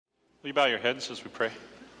Will you bow your heads as we pray?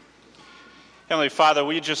 Heavenly Father,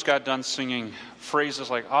 we just got done singing phrases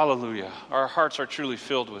like Hallelujah. Our hearts are truly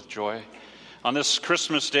filled with joy. On this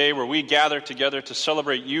Christmas day where we gather together to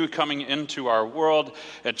celebrate you coming into our world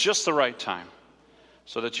at just the right time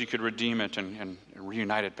so that you could redeem it and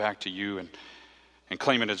reunite it back to you and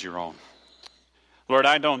claim it as your own. Lord,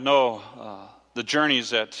 I don't know the journeys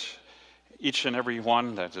that each and every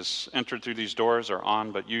one that has entered through these doors are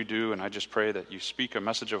on, but you do, and I just pray that you speak a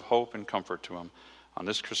message of hope and comfort to them on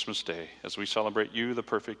this Christmas day as we celebrate you, the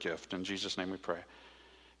perfect gift. In Jesus' name we pray.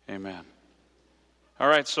 Amen. All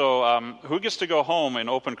right, so who gets to go home and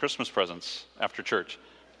open Christmas presents after church?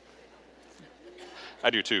 I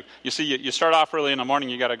do too. You see, you start off early in the morning,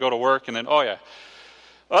 you got to go to work, and then, oh yeah.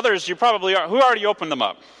 Others, you probably are. Who already opened them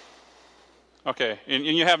up? Okay, and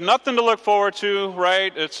you have nothing to look forward to,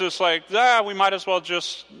 right? It's just like, we might as well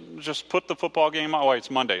just put the football game on. Oh,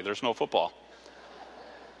 it's Monday. There's no football.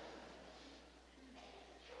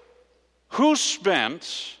 Who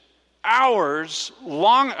spent hours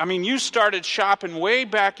long? I mean, you started shopping way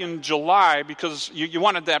back in July because you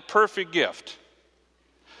wanted that perfect gift.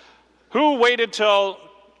 Who waited till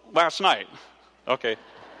last night? Okay.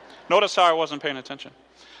 Notice how I wasn't paying attention.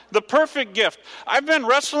 The perfect gift. I've been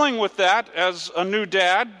wrestling with that as a new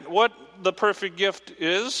dad, what the perfect gift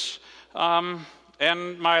is.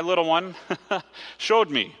 And my little one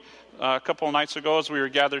showed me a couple of nights ago as we were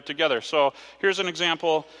gathered together. So here's an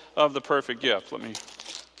example of the perfect gift. Let me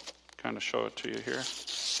kind of show it to you here.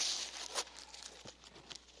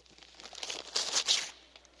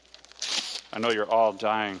 I know you're all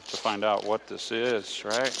dying to find out what this is,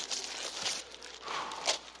 right?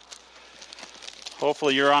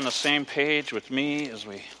 Hopefully you're on the same page with me as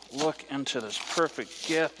we look into this perfect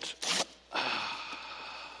gift.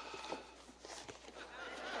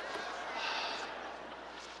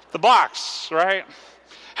 The box, right?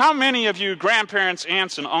 How many of you grandparents,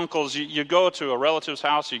 aunts, and uncles, you go to a relative's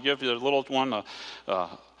house, you give your little one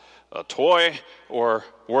a toy, or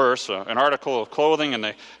worse, an article of clothing, and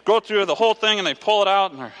they go through the whole thing and they pull it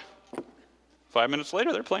out, and 5 minutes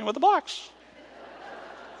later they're playing with the box.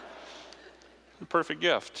 The perfect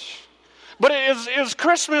gift. But is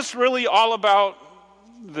Christmas really all about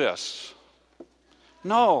this?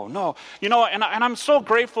 No. You know, and I'm so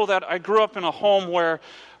grateful that I grew up in a home where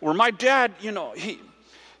my dad, you know,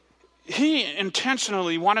 he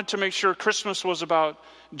intentionally wanted to make sure Christmas was about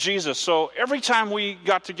Jesus. So every time we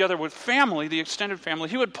got together with family, the extended family,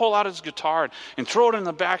 he would pull out his guitar and throw it in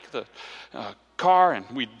the back of the car, and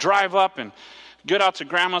we'd drive up and get out to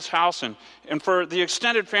Grandma's house. And for the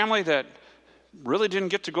extended family that really didn't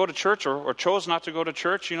get to go to church or chose not to go to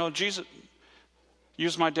church, you know, Jesus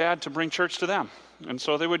used my dad to bring church to them. And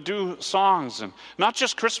so they would do songs, and not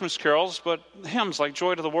just Christmas carols, but hymns like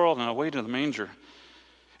Joy to the World and Away to the Manger.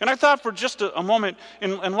 And I thought for just a moment,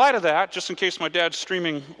 in light of that, just in case my dad's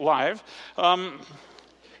streaming live,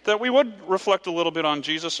 that we would reflect a little bit on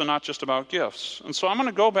Jesus and not just about gifts. And so I'm going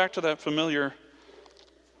to go back to that familiar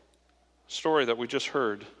story that we just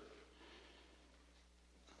heard.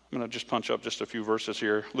 I'm going to just punch up just a few verses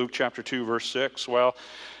here. Luke chapter 2, verse 6. Well,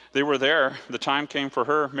 they were there. The time came for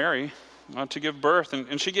her, Mary, to give birth.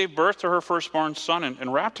 And she gave birth to her firstborn son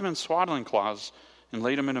and wrapped him in swaddling cloths and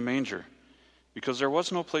laid him in a manger because there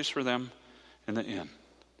was no place for them in the inn.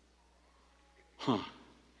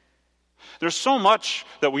 There's so much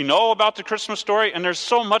that we know about the Christmas story, and there's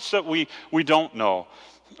so much that we don't know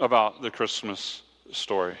about the Christmas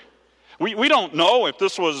story. We don't know if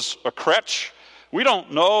this was a crèche. We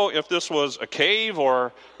don't know if this was a cave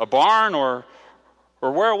or a barn or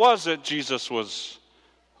where it was that Jesus was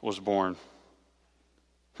born.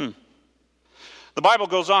 The Bible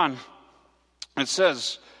goes on. It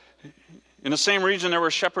says, in the same region there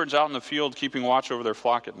were shepherds out in the field keeping watch over their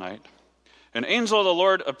flock at night. An angel of the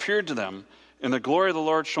Lord appeared to them, and the glory of the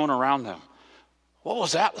Lord shone around them. What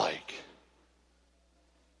was that like?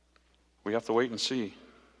 We have to wait and see.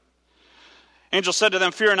 Angel said to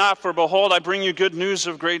them, "Fear not, for behold, I bring you good news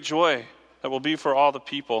of great joy that will be for all the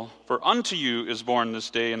people. For unto you is born this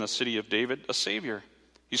day in the city of David a Savior.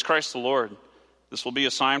 He's Christ the Lord. This will be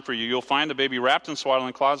a sign for you. You'll find the baby wrapped in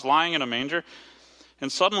swaddling cloths, lying in a manger." And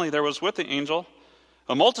suddenly there was with the angel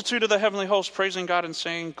a multitude of the heavenly host praising God and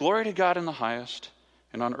saying, "Glory to God in the highest,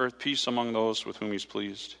 and on earth peace among those with whom he's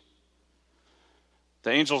pleased."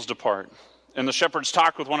 The angels depart. And the shepherds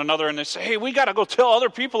talk with one another, and they say, "Hey, we got to go tell other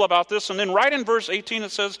people about this." And then right in verse 18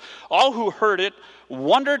 it says, "All who heard it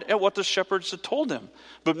wondered at what the shepherds had told them.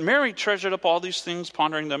 But Mary treasured up all these things,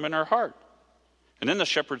 pondering them in her heart." And then the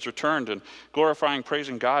shepherds returned, and glorifying,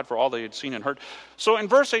 praising God for all they had seen and heard. So in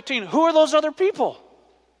verse 18, who are those other people?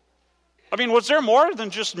 I mean, was there more than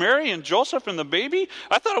just Mary and Joseph and the baby?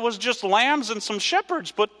 I thought it was just lambs and some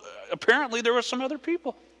shepherds, but apparently there were some other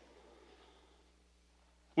people.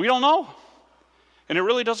 We don't know. And it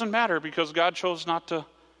really doesn't matter because God chose not to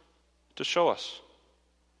show us.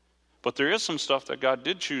 But there is some stuff that God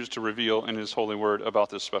did choose to reveal in his holy word about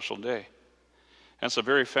this special day. And it's the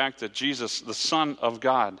very fact that Jesus, the Son of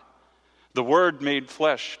God, the Word made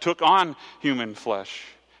flesh, took on human flesh,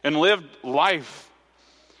 and lived life.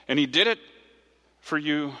 And he did it for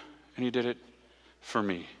you, and he did it for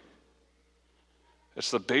me.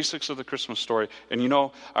 It's the basics of the Christmas story. And you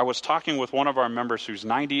know, I was talking with one of our members who's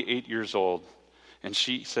 98 years old, and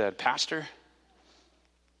she said, Pastor,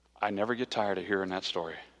 I never get tired of hearing that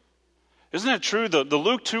story. Isn't it true? The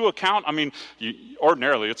Luke 2 account, I mean,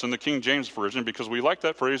 ordinarily it's in the King James Version because we like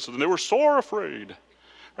that phrase, and they were sore afraid,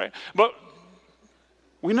 right? But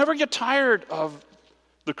we never get tired of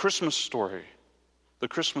the Christmas story, the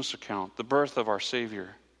Christmas account, the birth of our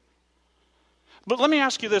Savior. But let me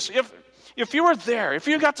ask you this. If you were there, if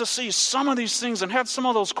you got to see some of these things and had some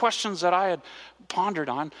of those questions that I had pondered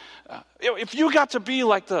on, if you got to be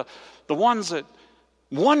like the ones that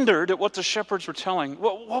wondered at what the shepherds were telling,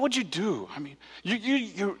 what would you do? I mean,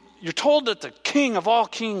 you're told that the King of all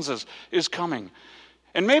kings is coming.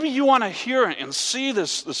 And maybe you want to hear and see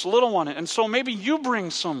this little one, and so maybe you bring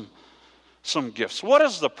some gifts. What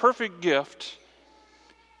is the perfect gift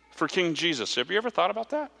for King Jesus? Have you ever thought about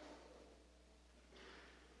that?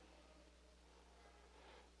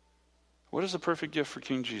 What is the perfect gift for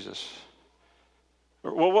King Jesus?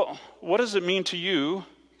 Well, what does it mean to you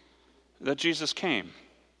that Jesus came?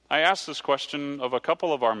 I asked this question of a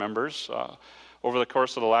couple of our members over the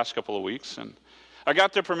course of the last couple of weeks, and I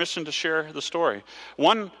got their permission to share the story.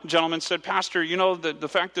 One gentleman said, Pastor, you know, the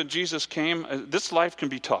fact that Jesus came, this life can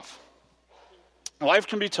be tough. Life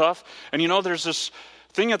can be tough, and you know, there's this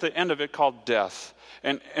thing at the end of it called death.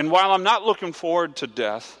 And while I'm not looking forward to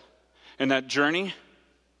death and that journey,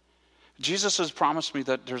 Jesus has promised me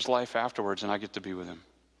that there's life afterwards and I get to be with him.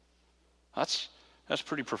 That's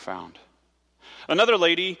pretty profound. Another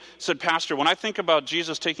lady said, Pastor, when I think about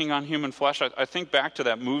Jesus taking on human flesh, I think back to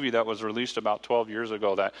that movie that was released about 12 years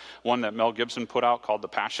ago, that one that Mel Gibson put out called The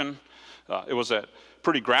Passion. It was a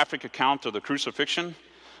pretty graphic account of the crucifixion,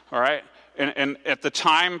 all right? And at the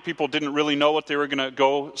time, people didn't really know what they were going to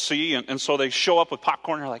go see, and so they show up with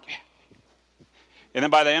popcorn, and they're like, yeah. And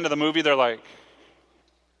then by the end of the movie, they're like,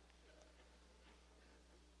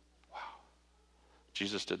 wow,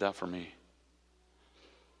 Jesus did that for me.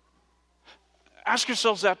 Ask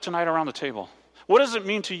yourselves that tonight around the table. What does it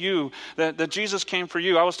mean to you that Jesus came for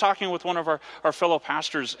you? I was talking with one of our fellow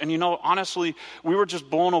pastors, and you know, honestly, we were just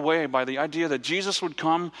blown away by the idea that Jesus would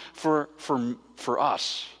come for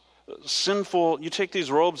us. Sinful, you take these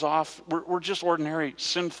robes off, we're just ordinary,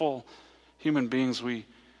 sinful human beings. We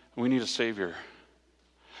need a Savior.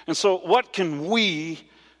 And so what can we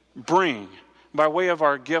bring by way of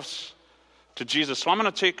our gifts to Jesus? So I'm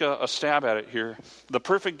going to take a stab at it here. The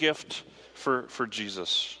perfect gift for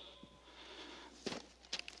Jesus.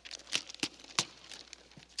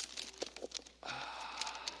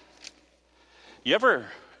 You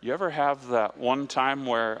ever have that one time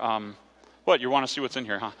where, what, you want to see what's in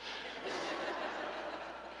here, huh?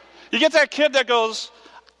 You get that kid that goes,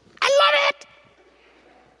 I love it!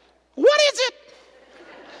 What is it?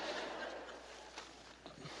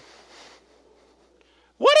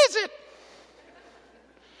 What is it?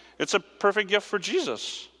 It's a perfect gift for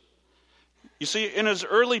Jesus. You see, in his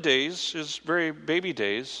early days, his very baby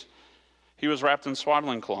days, he was wrapped in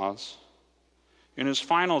swaddling cloths. In his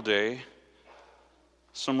final day,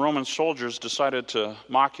 some Roman soldiers decided to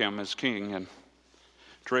mock him as king and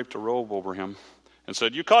draped a robe over him and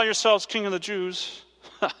said, you call yourselves king of the Jews?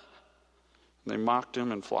 They mocked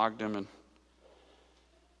him and flogged him, and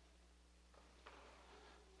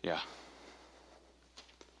yeah.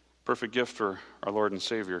 Perfect gift for our Lord and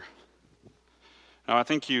Savior. Now, I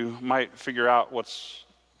think you might figure out what's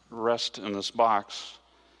rest in this box.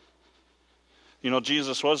 You know,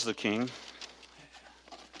 Jesus was the king,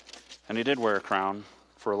 and he did wear a crown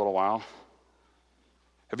for a little while.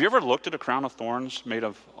 Have you ever looked at a crown of thorns made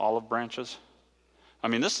of olive branches? I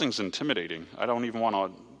mean, this thing's intimidating. I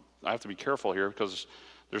have to be careful here because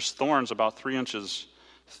there's thorns about 3 inches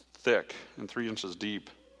thick and 3 inches deep.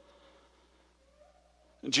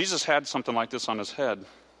 Jesus had something like this on his head.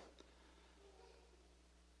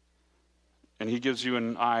 And he gives you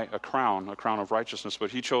and I a crown of righteousness,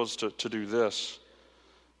 but he chose to do this.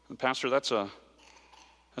 And Pastor, that's a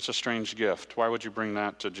strange gift. Why would you bring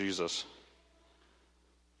that to Jesus?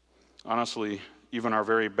 Honestly, Even our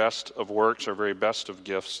very best of works, our very best of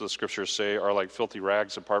gifts, the scriptures say, are like filthy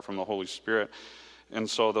rags apart from the Holy Spirit. And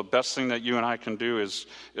so the best thing that you and I can do is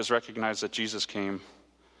recognize that Jesus came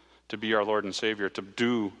to be our Lord and Savior, to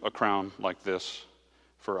do a crown like this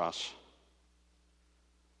for us.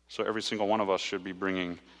 So every single one of us should be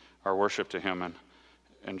bringing our worship to him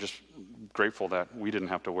and just grateful that we didn't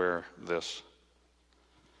have to wear this.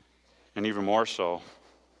 And even more so,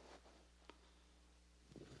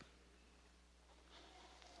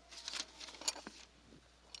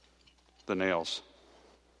 the nails.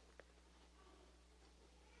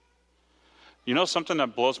 You know something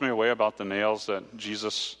that blows me away about the nails that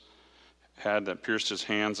Jesus had that pierced his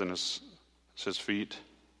hands and his feet?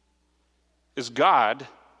 Is God,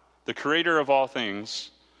 the creator of all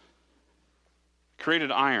things,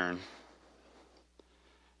 created iron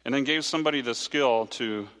and then gave somebody the skill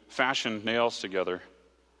to fashion nails together.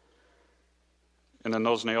 And then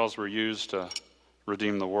those nails were used to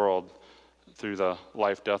redeem the world through the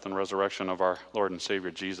life, death, and resurrection of our Lord and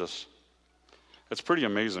Savior Jesus. It's pretty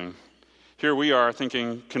amazing. Here we are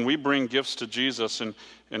thinking, can we bring gifts to Jesus? And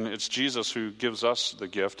it's Jesus who gives us the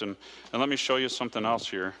gift. And let me show you something else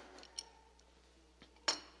here.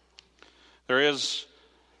 There is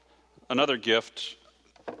another gift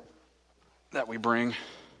that we bring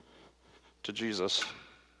to Jesus.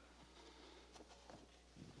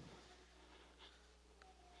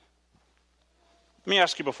 Let me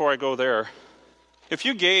ask you before I go there, if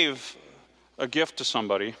you gave a gift to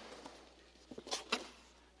somebody,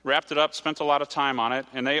 wrapped it up, spent a lot of time on it,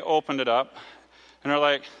 and they opened it up, and they're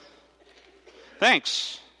like,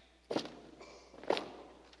 thanks.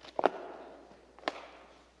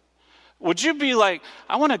 Would you be like,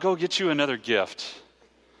 I want to go get you another gift?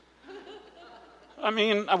 I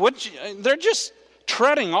mean, they're just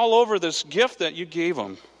treading all over this gift that you gave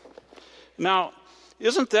them. Now,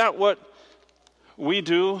 isn't that what we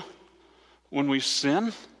do when we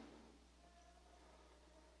sin?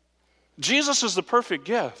 Jesus is the perfect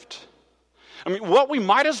gift. I mean, what we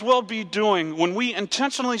might as well be doing when we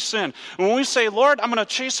intentionally sin, when we say, Lord, I'm going to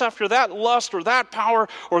chase after that lust or that power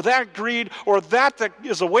or that greed or that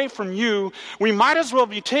is away from you, we might as well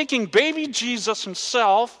be taking baby Jesus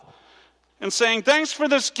himself and saying, thanks for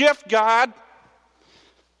this gift, God.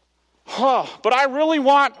 Oh, but I really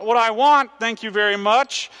want what I want, thank you very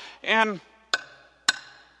much. And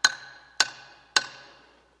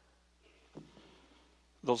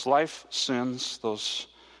those life sins, those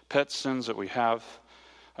pet sins that we have,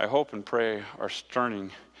 I hope and pray are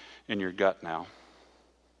stirring in your gut now.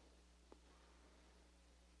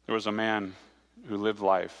 There was a man who lived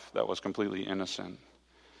life that was completely innocent,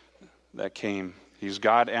 that came. He's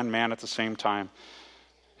God and man at the same time.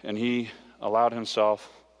 And he allowed himself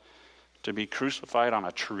to be crucified on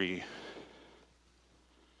a tree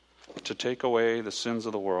to take away the sins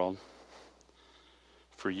of the world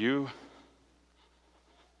for you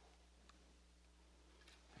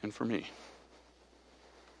and for me.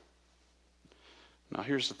 Now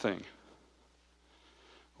here's the thing.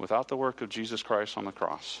 Without the work of Jesus Christ on the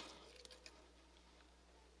cross,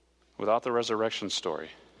 without the resurrection story,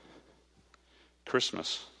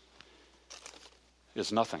 Christmas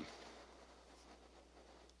is nothing.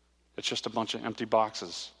 It's just a bunch of empty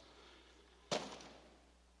boxes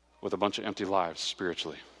with a bunch of empty lives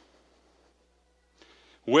spiritually.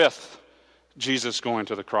 With Jesus going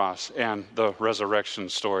to the cross and the resurrection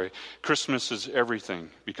story, Christmas is everything,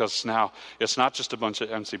 because now it's not just a bunch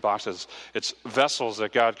of empty boxes. It's vessels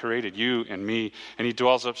that God created, you and me, and he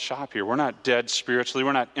dwells up shop here. We're not dead spiritually.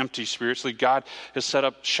 We're not empty spiritually. God has set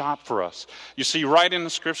up shop for us. You see, right in the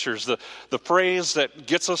scriptures, the phrase that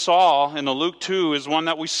gets us all in the Luke 2 is one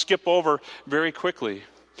that we skip over very quickly.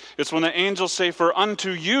 It's when the angels say, for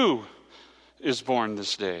unto you is born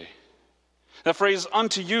this day. That phrase,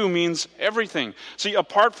 unto you, means everything. See,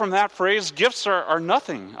 apart from that phrase, gifts are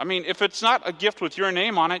nothing. I mean, if it's not a gift with your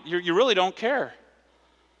name on it, you really don't care.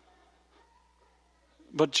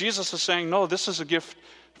 But Jesus is saying, no, this is a gift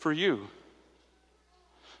for you.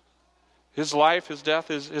 His life, his death,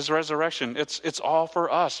 his resurrection, it's all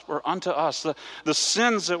for us, or unto us. The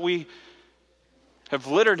sins that we have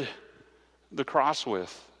littered the cross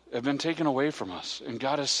with have been taken away from us, and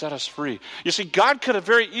God has set us free. You see, God could have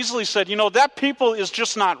very easily said, that people is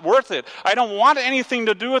just not worth it. I don't want anything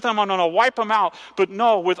to do with them. I'm going to wipe them out. But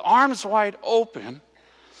no, with arms wide open,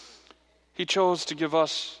 he chose to give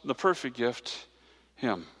us the perfect gift,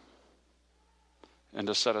 him, and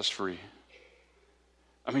to set us free.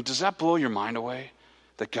 I mean, does that blow your mind away,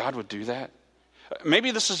 that God would do that?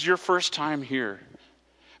 Maybe this is your first time here.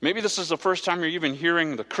 Maybe this is the first time you're even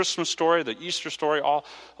hearing the Christmas story, the Easter story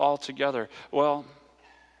all together. Well,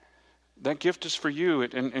 That gift is for you,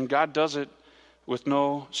 and God does it with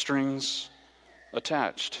no strings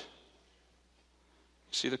attached.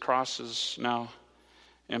 You see, the cross is now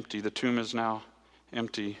empty. The tomb is now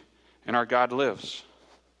empty. And our God lives.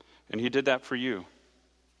 And he did that for you.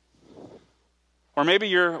 Or maybe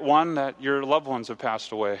you're one that your loved ones have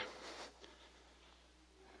passed away.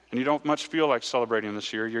 And you don't much feel like celebrating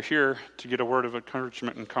this year. You're here to get a word of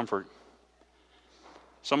encouragement and comfort.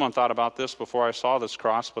 Someone thought about this before I saw this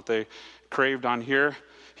cross, but they craved on here.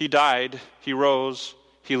 He died, he rose,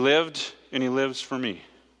 he lived, and he lives for me.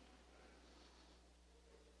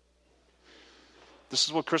 This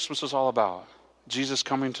is what Christmas is all about. Jesus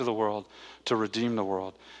coming to the world to redeem the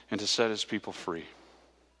world and to set his people free.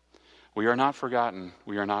 We are not forgotten.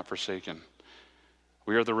 We are not forsaken.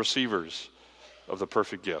 We are the receivers of the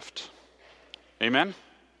perfect gift. Amen?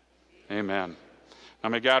 Amen. Now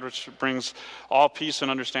may God, which brings all peace and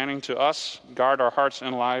understanding to us, guard our hearts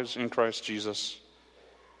and lives in Christ Jesus.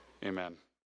 Amen.